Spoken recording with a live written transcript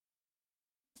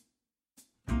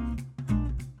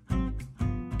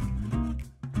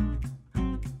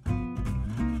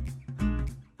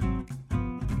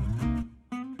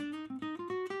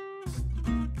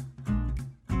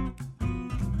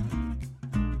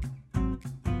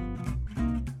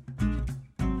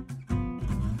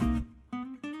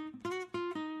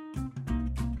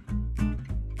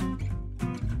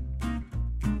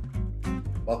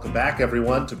Welcome back,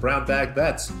 everyone, to Brown Bag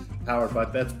Bets, powered by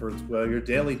BetSperts, where your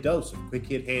daily dose of quick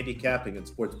hit handicapping and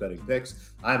sports betting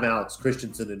picks. I'm Alex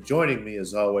Christensen, and joining me,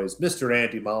 as always, Mr.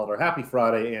 Andy Molitor. Happy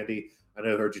Friday, Andy. I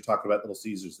know I heard you talk about Little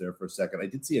Caesars there for a second. I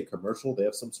did see a commercial. They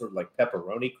have some sort of like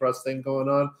pepperoni crust thing going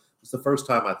on. It's the first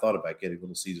time I thought about getting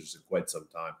Little Caesars in quite some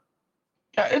time.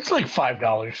 Yeah, it's like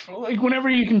 $5. Like whenever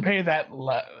you can pay that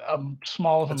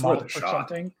small of amount for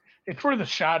something, it's worth a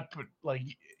shot. But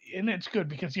and it's good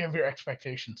because you have your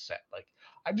expectations set. Like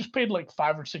I just paid like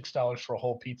 $5 or $6 for a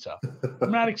whole pizza.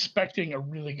 I'm not expecting a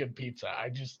really good pizza.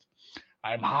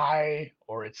 I'm high,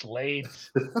 or it's late,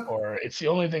 or it's the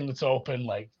only thing that's open.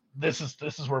 Like this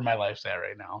is where my life's at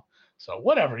right now. So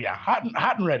whatever, yeah, hot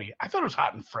and ready. I thought it was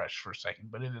hot and fresh for a second,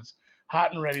 but it is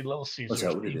hot and ready. Little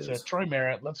Caesars pizza, Troy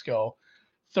Merritt. Let's go.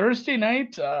 Thursday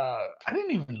night, I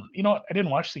didn't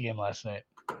watch the game last night.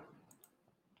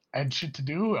 I had shit to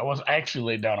do. I actually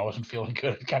laid down. I wasn't feeling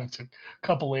good. I kind of took a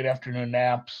couple late afternoon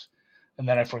naps, and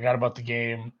then I forgot about the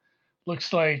game.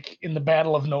 Looks like in the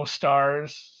battle of no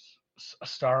stars, a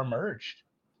star emerged.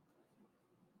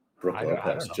 Brooke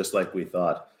Lopez, just like we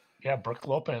thought. Yeah, Brooke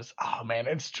Lopez. Oh, man,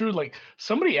 it's true. Like,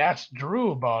 somebody asked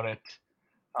Drew about it,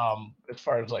 as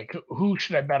far as, like, who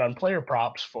should I bet on player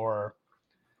props for?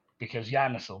 Because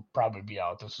Giannis will probably be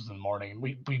out. This is in the morning.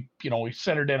 We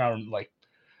centered in on, like,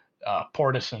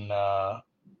 Portis and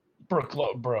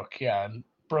Brooke, yeah. And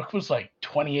Brooke was like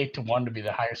 28-1 to be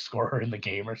the highest scorer in the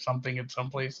game or something at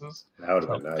some places. That would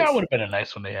have been nice. That would have been a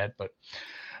nice one they had. But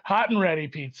hot and ready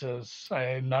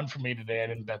pizzas. None for me today. I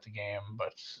didn't bet the game,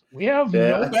 but we have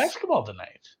no basketball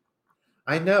tonight.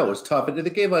 I know. It was tough. And the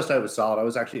game last night was solid. I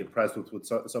was actually impressed with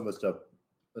some of the stuff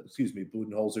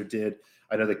Budenholzer did.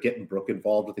 I know that getting Brooke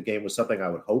involved with the game was something I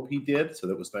would hope he did, so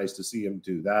that was nice to see him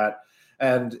do that.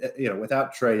 And,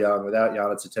 without Trae Young, without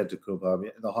Giannis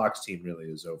Antetokounmpo, the Hawks team really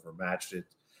is overmatched. It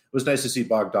was nice to see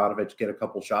Bogdanović get a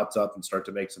couple shots up and start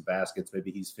to make some baskets.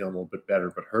 Maybe he's feeling a little bit better,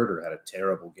 but Huerter had a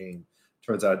terrible game.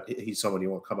 Turns out he's someone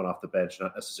you want coming off the bench,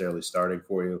 not necessarily starting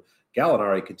for you.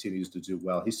 Gallinari continues to do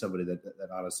well. He's somebody that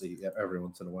honestly every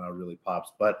once in a while really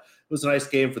pops. But it was a nice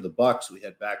game for the Bucks. We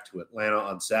head back to Atlanta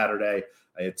on Saturday.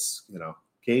 It's,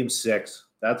 game 6.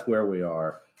 That's where we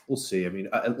are. We'll see. I mean,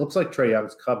 it looks like Trae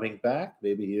Young's coming back.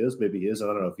 Maybe he is. Maybe he isn't.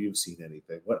 I don't know if you've seen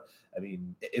anything.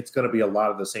 It's going to be a lot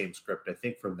of the same script, I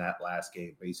think, from that last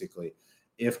game. Basically,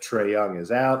 if Trae Young is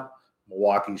out,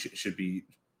 Milwaukee should be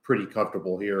pretty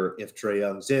comfortable here. If Trae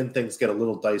Young's in, things get a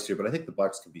little dicier, but I think the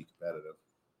Bucks can be competitive.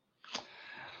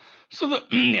 So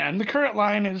the current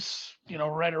line is,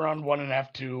 right around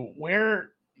 1.5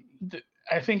 to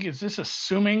I think, is this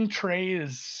assuming Trae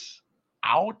is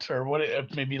out, or what?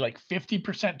 Maybe like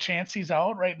 50% chance he's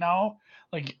out right now.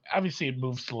 Like obviously it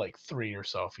moves to like 3 or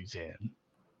so if he's in.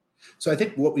 So I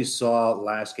think what we saw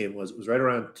last game was right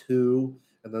around 2.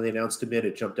 And then they announced him in.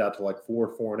 It jumped out to like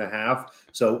 4.5.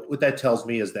 So what that tells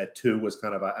me is that 2 was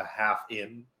kind of a half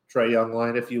in Trae Young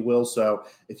line, if you will. So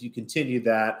if you continue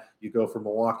that, you go from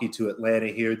Milwaukee to Atlanta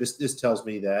here. This tells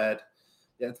me that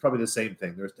it's probably the same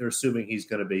thing. They're assuming he's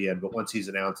going to be in, but once he's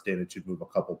announced in, it should move a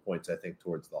couple points, I think,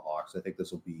 towards the Hawks. I think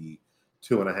this will be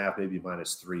 2.5, maybe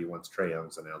 -3 once Trae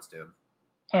Young's announced in.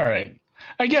 All right.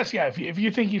 I guess, yeah, if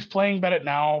you think he's playing, bet it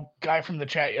now. Guy from the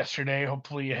chat yesterday,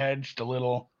 hopefully you hedged a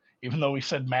little. Even though we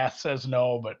said math says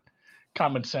no, but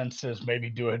common sense says maybe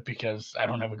do it because I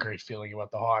don't have a great feeling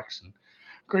about the Hawks. And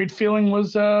great feeling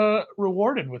was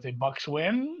rewarded with a Bucks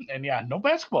win. And, yeah, no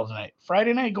basketball tonight.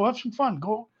 Friday night, go have some fun.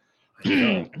 Go. I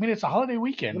mean, it's a holiday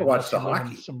weekend. I'm going to watch the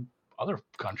hockey. In some other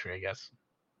country, I guess.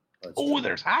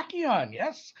 There's hockey on.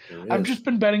 Yes. I've just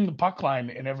been betting the puck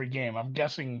line in every game. I'm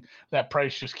guessing that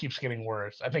price just keeps getting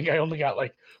worse. I think I only got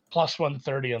like plus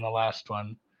 130 on the last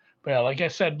one. But yeah, like I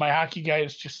said, my hockey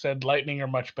guys just said Lightning are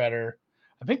much better.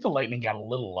 I think the Lightning got a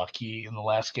little lucky in the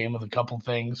last game with a couple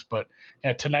things, but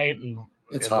tonight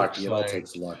it's hockey. It all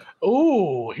takes luck.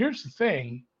 Oh, here's the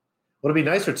thing. Well, it'll be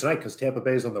nicer tonight because Tampa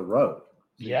Bay's on the road.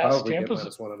 So yes, Tampa's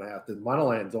 -1.5. The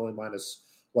Monoland's only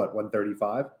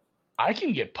 -135. I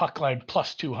can get puck line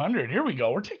plus 200. Here we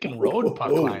go. We're taking road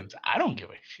puck lines. I don't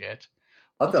give a shit.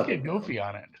 Let's get goofy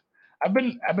on it. I've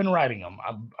been riding them.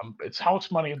 It's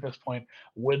house money at this point.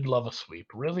 Would love a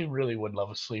sweep. Really, really would love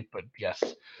a sweep. But yes,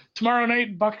 tomorrow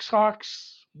night, Bucks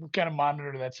Hawks. We'll kind of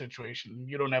monitor that situation.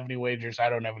 You don't have any wagers. I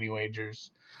don't have any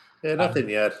wagers. Yeah, nothing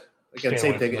yet. Again,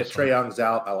 same thing. If Trae Young's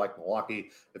out, I like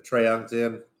Milwaukee. If Trae Young's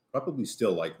in, probably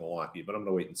still like Milwaukee. But I'm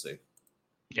gonna wait and see.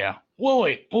 Yeah, we'll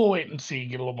wait. We'll wait and see.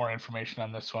 Get a little more information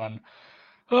on this one.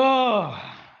 Oh,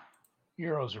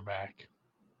 Euros are back.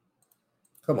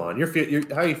 Come on,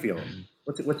 how are you feeling?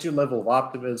 What's your level of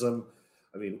optimism?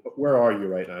 I mean, where are you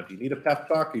right now? Do you need a pep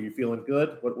talk? Are you feeling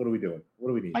good? What are we doing? What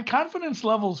do we need? My confidence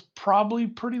level's probably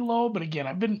pretty low, but again,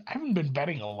 I haven't been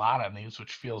betting a lot on these,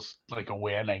 which feels like a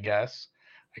win, I guess.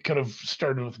 I could have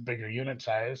started with a bigger unit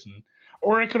size,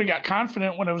 or I could have got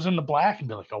confident when I was in the black and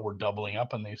be like, "Oh, we're doubling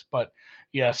up on these." But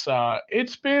yes,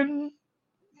 it's been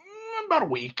about a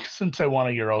week since I won a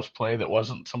Euros play that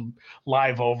wasn't some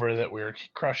live over that we were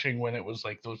crushing when it was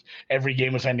like those every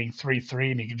game was ending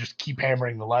 3-3 and you could just keep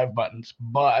hammering the live buttons.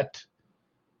 But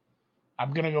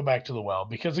I'm gonna go back to the well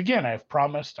because again, I've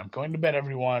promised I'm going to bet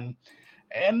everyone,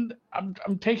 and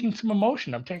I'm taking some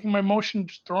emotion. I'm taking my emotion,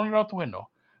 just throwing it out the window.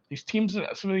 These teams,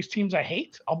 some of these teams I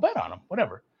hate, I'll bet on them.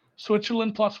 Whatever.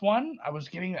 Switzerland +1. I was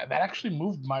getting that actually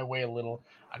moved my way a little.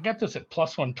 I got this at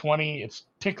 +120. It's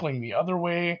tickling the other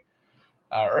way.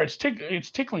 Or it's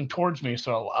tickling towards me.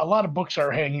 So a lot of books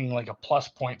are hanging like a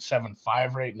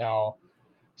 +0.75 right now.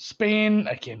 Spain,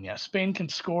 again, yeah, Spain can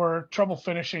score. Trouble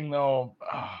finishing, though.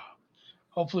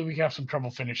 Hopefully we have some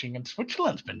trouble finishing. And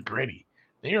Switzerland's been gritty.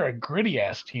 They are a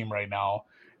gritty-ass team right now.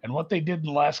 And what they did in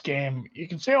the last game, you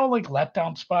can say, oh, like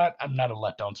letdown spot. I'm not a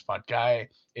letdown spot guy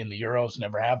in the Euros,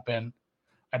 never have been.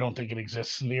 I don't think it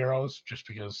exists in the Euros just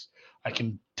because I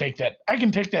can take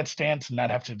that stance and not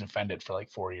have to defend it for like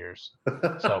 4 years.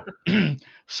 So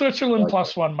Switzerland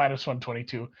 +1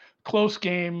 -122. Close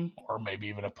game, or maybe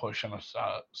even a push on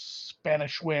a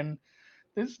Spanish win.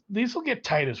 These will get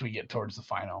tight as we get towards the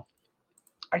final.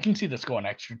 I can see this going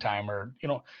extra time, or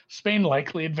Spain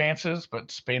likely advances, but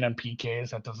Spain on PKs,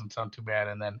 that doesn't sound too bad.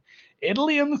 And then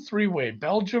Italy in the 3-way.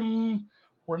 Belgium,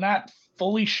 we're not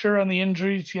fully sure on the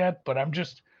injuries yet, but I'm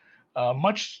just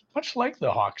much like the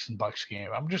Hawks and Bucks game.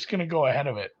 I'm just going to go ahead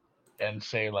of it and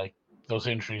say like those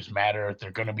injuries matter.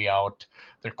 They're going to be out.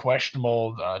 They're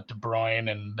questionable. De Bruyne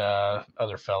and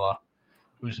other fella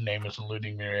whose name is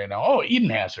eluding me right now. Oh, Eden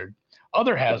Hazard,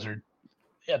 other Hazard.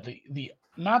 Yeah, the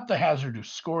not the Hazard who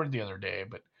scored the other day,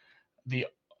 but the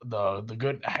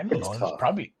good. I don't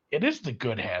know. It is the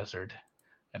good Hazard.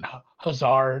 And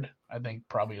Hazard, I think,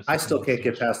 probably is. I still can't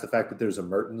get past the fact that there's a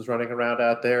Mertens running around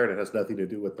out there, and it has nothing to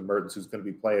do with the Mertens who's going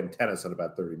to be playing tennis in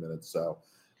about 30 minutes. So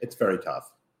it's very tough.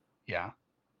 Yeah.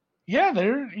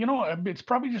 It's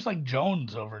probably just like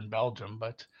Jones over in Belgium.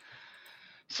 But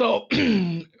so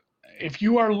if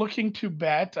you are looking to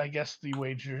bet, I guess the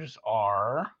wagers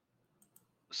are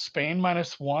Spain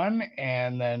 -1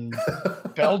 and then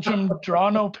Belgium draw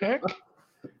no pick.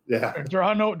 Yeah. Or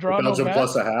draw no Belgium bet.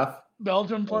 plus a half.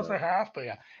 Belgium plus a half, but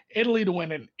yeah, Italy to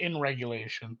win in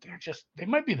regulation. They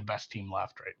might be the best team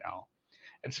left right now.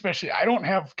 And especially, I don't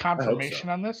have confirmation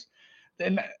on this.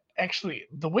 Then actually,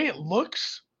 the way it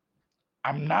looks,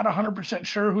 I'm not 100%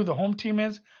 sure who the home team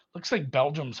is. Looks like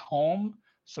Belgium's home,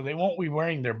 so they won't be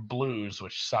wearing their blues,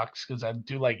 which sucks because I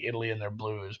do like Italy and their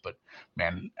blues. But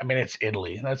man, I mean, it's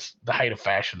Italy. That's the height of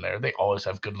fashion there. They always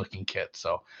have good-looking kits.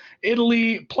 So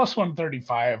Italy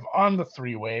 +135 on the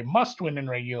 3-way, must win in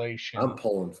regulation. I'm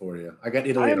pulling for you. I got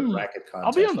Italy in a bracket contest.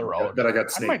 I'll be on the road. That I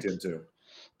got snaked into.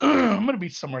 I'm going to be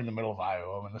somewhere in the middle of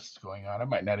Iowa when this is going on. I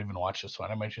might not even watch this one.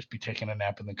 I might just be taking a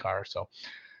nap in the car. So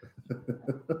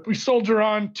we soldier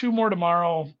on. 2 more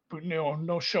tomorrow.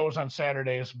 No shows on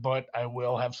Saturdays, but I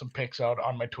will have some picks out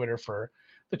on my Twitter for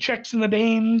the Czechs and the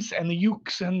Danes and the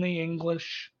Ukes and the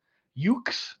English.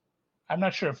 Ukes? I'm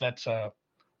not sure if that's a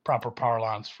proper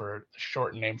parlance for the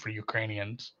short name for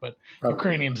Ukrainians, but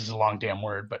Ukrainians is a long damn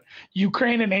word. But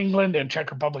Ukraine and England and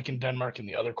Czech Republic and Denmark in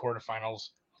the other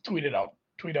quarterfinals. I'll tweet it out.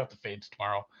 Tweet out the fades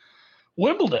tomorrow.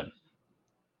 Wimbledon.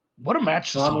 What a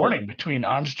match this morning between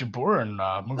Ons Jabeur and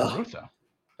Muguruza.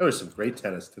 There was some great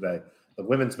tennis today. The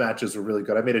women's matches were really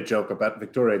good. I made a joke about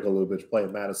Victoria Golubic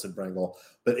playing Madison Brengle,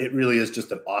 but it really is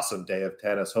just an awesome day of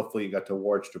tennis. Hopefully you got to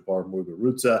watch Jabeur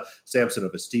Muguruza.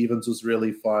 Samsonova Stevens was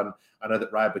really fun. I know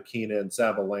that Rybakina and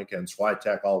Sabalenka and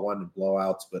Swiatek all won in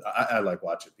blowouts, but I like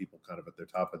watching people kind of at the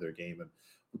top of their game. And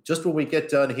just when we get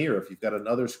done here, if you've got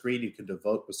another screen you can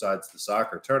devote besides the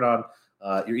soccer, turn on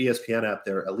your ESPN app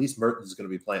there. Elise Mertens is going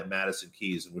to be playing Madison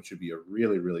Keys, which would be a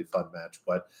really, really fun match.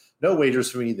 But no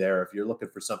wagers for me there. If you're looking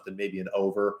for something, maybe an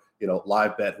over,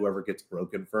 live bet whoever gets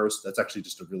broken first. That's actually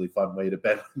just a really fun way to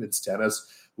bet women's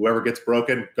tennis. Whoever gets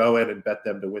broken, go in and bet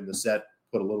them to win the set.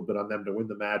 Put a little bit on them to win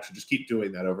the match, and just keep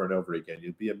doing that over and over again.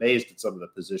 You'd be amazed at some of the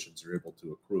positions you're able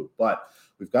to accrue. But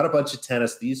we've got a bunch of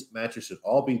tennis. These matches should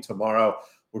all be tomorrow.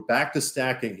 We're back to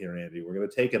stacking here, Andy. We're going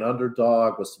to take an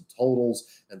underdog with some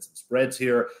totals and some spreads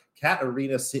here.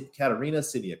 Katerina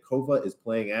Siniakova is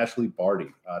playing Ashley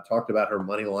Barty. Talked about her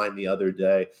money line the other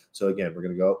day. So again,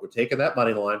 we're taking that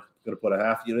money line. We're going to put a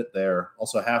half unit there.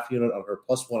 Also a half unit on her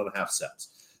 +1.5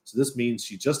 sets. So this means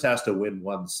she just has to win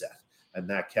one set. and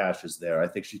that cash is there. I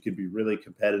think she can be really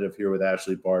competitive here with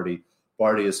Ashley Barty.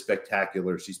 Barty is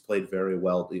spectacular. She's played very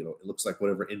well. You know, it looks like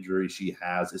whatever injury she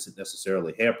has isn't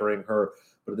necessarily hampering her.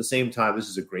 But at the same time, this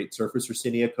is a great surface for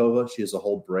Siniakova. She has a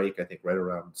whole break, I think, right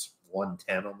around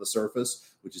 110 on the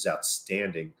surface, which is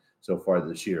outstanding so far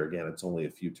this year. Again, it's only a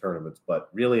few tournaments, but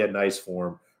really a nice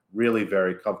form, really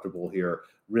very comfortable here.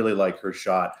 Really like her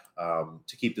shot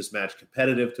to keep this match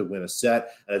competitive, to win a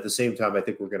set. And at the same time, I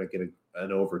think we're going to get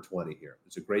an over 20 here.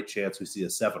 There's a great chance we see a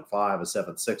 7-5, a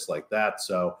 7-6 like that.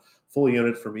 So full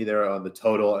unit for me there on the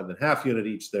total, and then half unit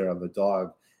each there on the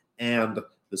dog and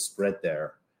the spread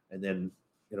there. And then,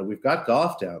 you know, we've got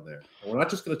Gauff down there. And we're not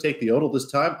just going to take the Odell this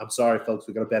time. I'm sorry, folks.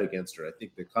 We're going to bet against her. I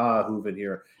think the Kaha Hooven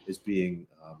here is being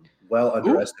well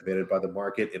underestimated by the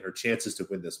market in her chances to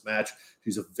win this match.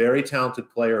 She's a very talented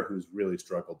player who's really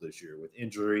struggled this year with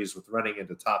injuries, with running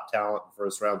into top talent in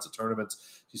first rounds of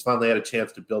tournaments. She's finally had a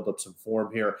chance to build up some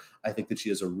form here. I think that she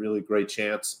has a really great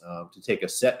chance to take a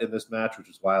set in this match, which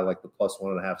is why I like the plus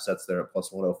 1.5 sets there at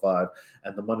plus 105.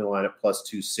 And the money line at plus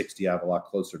 260, I have a lot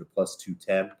closer to plus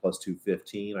 210, plus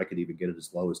 215. I could even get it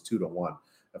as low as 2-1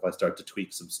 if I start to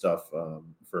tweak some stuff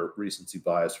for recency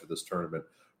bias for this tournament.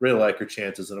 Really like her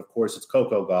chances. And of course, it's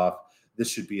Coco Gauff. This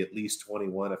should be at least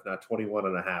 21, if not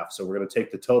 21.5. So we're going to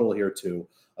take the total here too.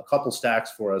 A couple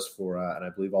stacks for us and I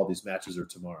believe all these matches are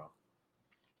tomorrow.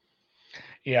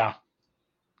 Yeah.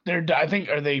 I think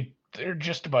they're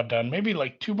just about done. Maybe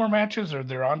like 2 more matches, or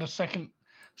they're on to second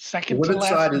to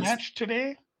last match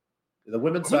today. The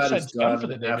women's side is done for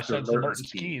the day besides the Mertens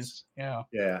skis. Yeah.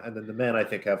 Yeah. And then the men, I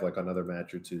think, have like another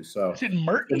match or two. So is it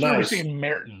Mertens or is it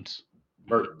Mertens?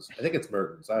 Mertens. I think it's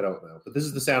Mertens. I don't know. But this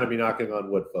is the sound of me knocking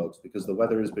on wood, folks, because the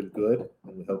weather has been good,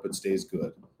 and we hope it stays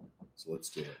good. So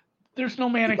let's do it. There's no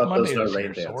Manic Monday this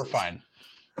year, so we're fine.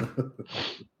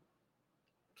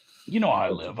 You know how I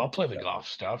live. I'll play the Gauff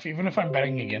stuff, even if I'm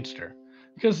betting against her.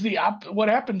 Because what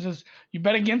happens is you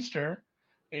bet against her,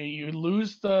 you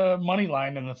lose the money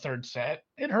line in the third set.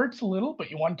 It hurts a little,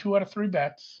 but you won 2 out of 3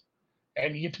 bets,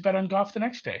 and you get to bet on Gauff the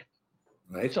next day.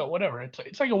 Right. So whatever.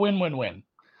 It's like a win-win-win.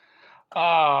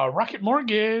 Rocket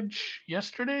Mortgage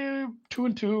yesterday,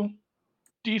 2-2,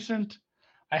 decent.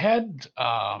 I had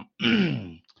I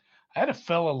had a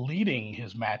fella leading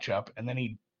his matchup, and then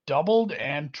he doubled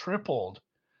and tripled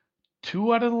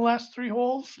 2 out of the last 3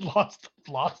 holes.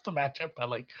 Lost the matchup by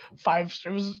like 5. It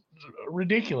was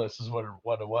ridiculous, is what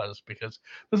it was, because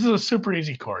this is a super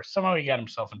easy course. Somehow he got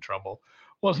himself in trouble.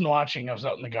 Wasn't watching. I was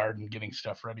out in the garden getting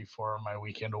stuff ready for my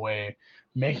weekend away,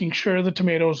 making sure the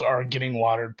tomatoes are getting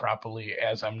watered properly,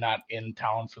 as I'm not in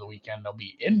town for the weekend. I'll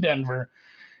be in Denver.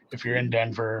 If you're in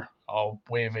Denver, I'll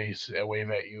wave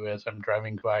at you as I'm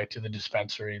driving by to the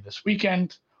dispensary this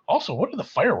weekend. Also, what are the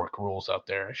firework rules out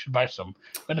there? I should buy some.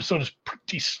 Minnesota's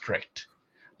pretty strict.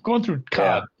 I'm going through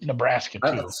Nebraska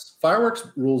too. Fireworks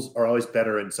rules are always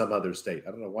better in some other state.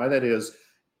 I don't know why that is.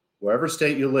 Wherever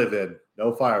state you live in,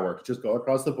 no fireworks. Just go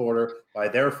across the border, buy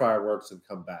their fireworks, and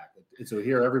come back. And so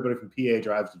here, everybody from PA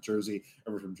drives to Jersey.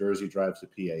 Everybody from Jersey drives to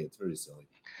PA. It's very silly.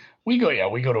 We go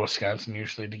to Wisconsin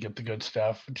usually to get the good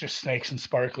stuff. Just snakes and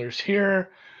sparklers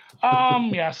here.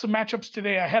 Some matchups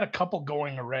today. I had a couple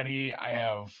going already. I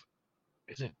have,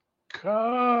 is it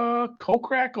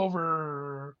Kokrak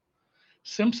over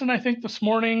Simpson, I think, this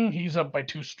morning. He's up by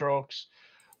 2 strokes.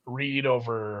 Reed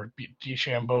over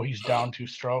DeChambeau, he's down 2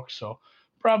 strokes. So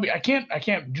probably I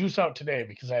can't juice out today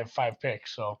because I have 5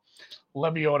 picks. So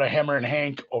Lebioda, Hammer, and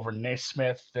Hank over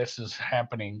Naismith. This is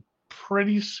happening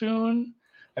pretty soon.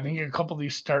 I think a couple of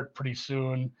these start pretty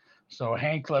soon. So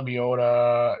Hank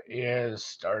Lebioda is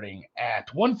starting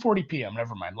at 1:40 p.m.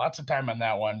 Never mind. Lots of time on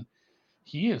that one.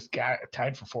 He is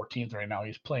tied for 14th right now.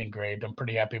 He's playing great. I'm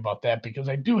pretty happy about that because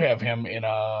I do have him in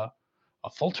a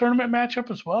full tournament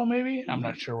matchup as well. Maybe I'm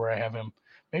not sure where I have him.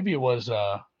 Maybe it was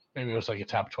like a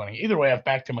top 20. Either way, I've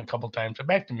backed him a couple times. I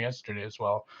backed him yesterday as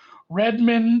well.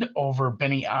 Redmond over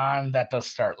Benny On. That does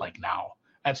start like now.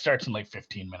 That starts in like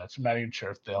 15 minutes. I'm not even sure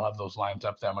if they'll have those lines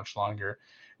up that much longer.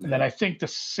 And then I think the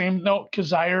same note,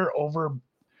 Kazire over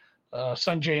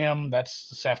Sun JM. That's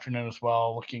this afternoon as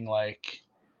well, looking like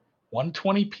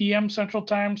 1:20 p.m. Central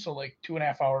Time. So like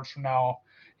 2.5 hours from now.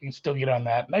 You can still get on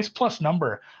that. Nice plus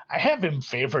number. I have him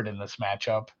favored in this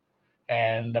matchup,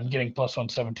 and I'm getting plus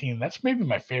 117. That's maybe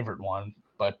my favorite one.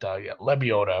 But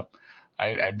Lebioda,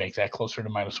 I'd make that closer to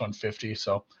minus 150.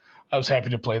 So I was happy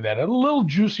to play that at a little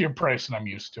juicier price than I'm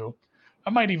used to. I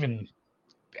might even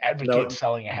advocate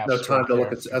selling a half. No time to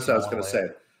look at. That's what I was going to say.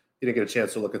 You didn't get a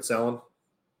chance to look at selling.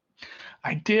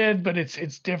 I did, but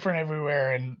it's different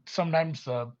everywhere, and sometimes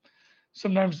the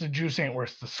juice ain't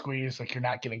worth the squeeze. Like you're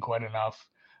not getting quite enough.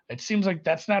 It seems like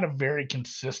that's not a very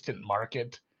consistent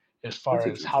market as far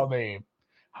as how they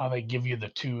give you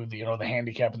the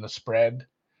handicap and the spread.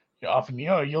 Often,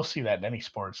 you'll see that in any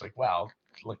sport. It's like, wow,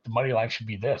 like the money line should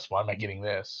be this. Why am I getting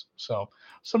this? So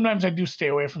sometimes I do stay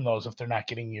away from those if they're not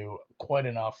getting you quite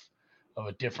enough of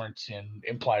a difference in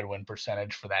implied win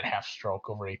percentage for that half stroke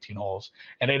over 18 holes.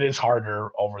 And it is harder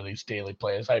over these daily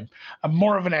plays. I'm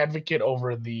more of an advocate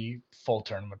over the full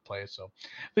tournament plays. So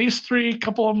these three, a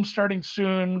couple of them starting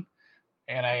soon.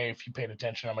 And if you paid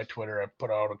attention on my Twitter, I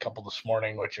put out a couple this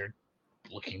morning, which are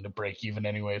looking to break even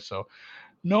anyway. So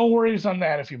no worries on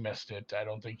that if you missed it. I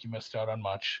don't think you missed out on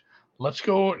much. Let's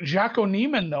go Jocko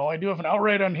Niemann, though. I do have an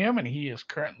outright on him, and he is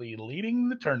currently leading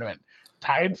the tournament,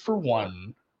 tied for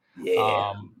 1.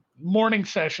 Yeah. Morning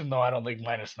session, though, I don't think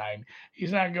 -9.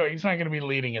 He's not going to be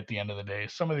leading at the end of the day.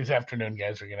 Some of these afternoon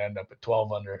guys are going to end up at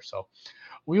 12 under. So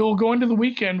we will go into the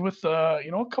weekend with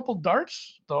a couple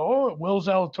darts, though. Will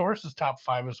Zalatoris is top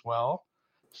 5 as well.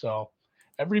 So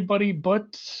everybody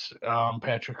but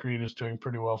Patrick Reed is doing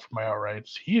pretty well for my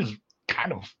outrights. He is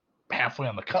kind of halfway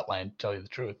on the cut line, to tell you the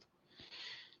truth.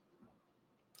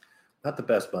 Not the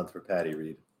best month for Patty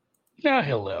Reed. No,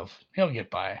 he'll live. He'll get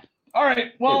by. All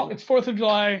right. Well, it's 4th of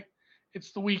July.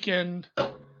 It's the weekend,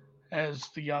 as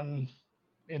the young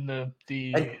in the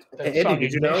Andy,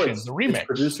 did you know it's the remix. It's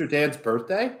producer Dan's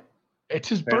birthday? It's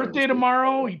his birthday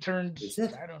tomorrow. He turned. Is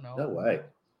it? I don't know. No way.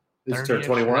 Is he 30-ish, turned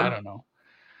 21? I don't know.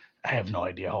 I have no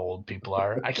idea how old people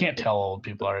are. I can't tell how old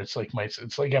people are. It's like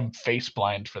I'm face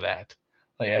blind for that.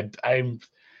 Like I'm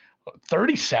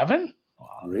 37.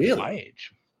 Wow, really? My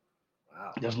age.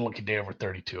 Wow. He doesn't look a day over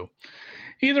 32.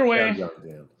 Either way,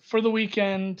 for the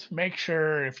weekend, make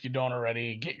sure, if you don't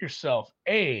already, get yourself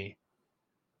a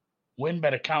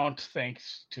WynnBET account.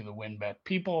 Thanks to the WynnBET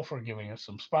people for giving us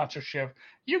some sponsorship.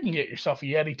 You can get yourself a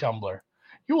Yeti tumbler.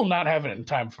 You will not have it in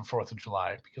time for 4th of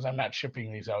July because I'm not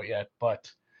shipping these out yet,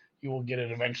 but you will get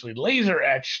it eventually laser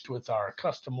etched with our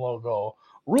custom logo.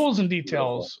 Rules and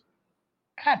details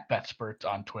at BetSpurt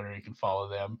on Twitter. You can follow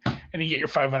them, and you get your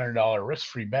 $500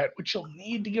 risk-free bet, which you'll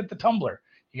need to get the tumbler.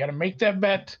 You got to make that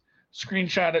bet,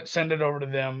 screenshot it, send it over to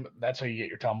them. That's how you get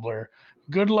your tumbler.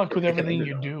 Good luck with everything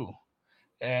you do.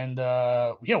 And what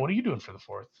are you doing for the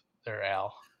 4th there,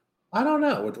 Al? I don't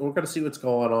know. We're going to see what's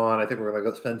going on. I think we're going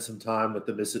to go spend some time with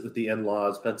the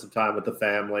in-laws, spend some time with the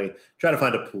family, try to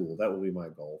find a pool. That will be my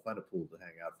goal. Find a pool to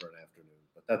hang out for an afternoon.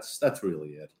 But that's really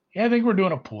it. Yeah, I think we're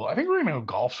doing a pool. I think we're going to go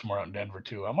golf somewhere out in Denver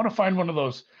too. I want to find one of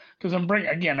those because I'm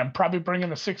probably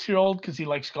bringing a 6-year-old because he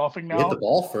likes golfing now. Hit the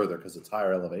ball further because it's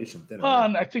higher elevation.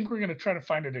 And I think we're going to try to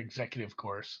find an executive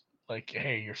course. Like,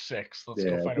 hey, you're 6. Let's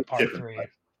go find a par 3.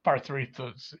 Par 3.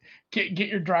 Get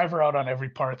your driver out on every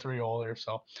par 3 hole there.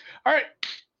 So, all right.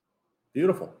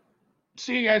 Beautiful.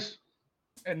 See you guys.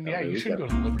 And you should go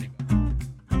to Liberty.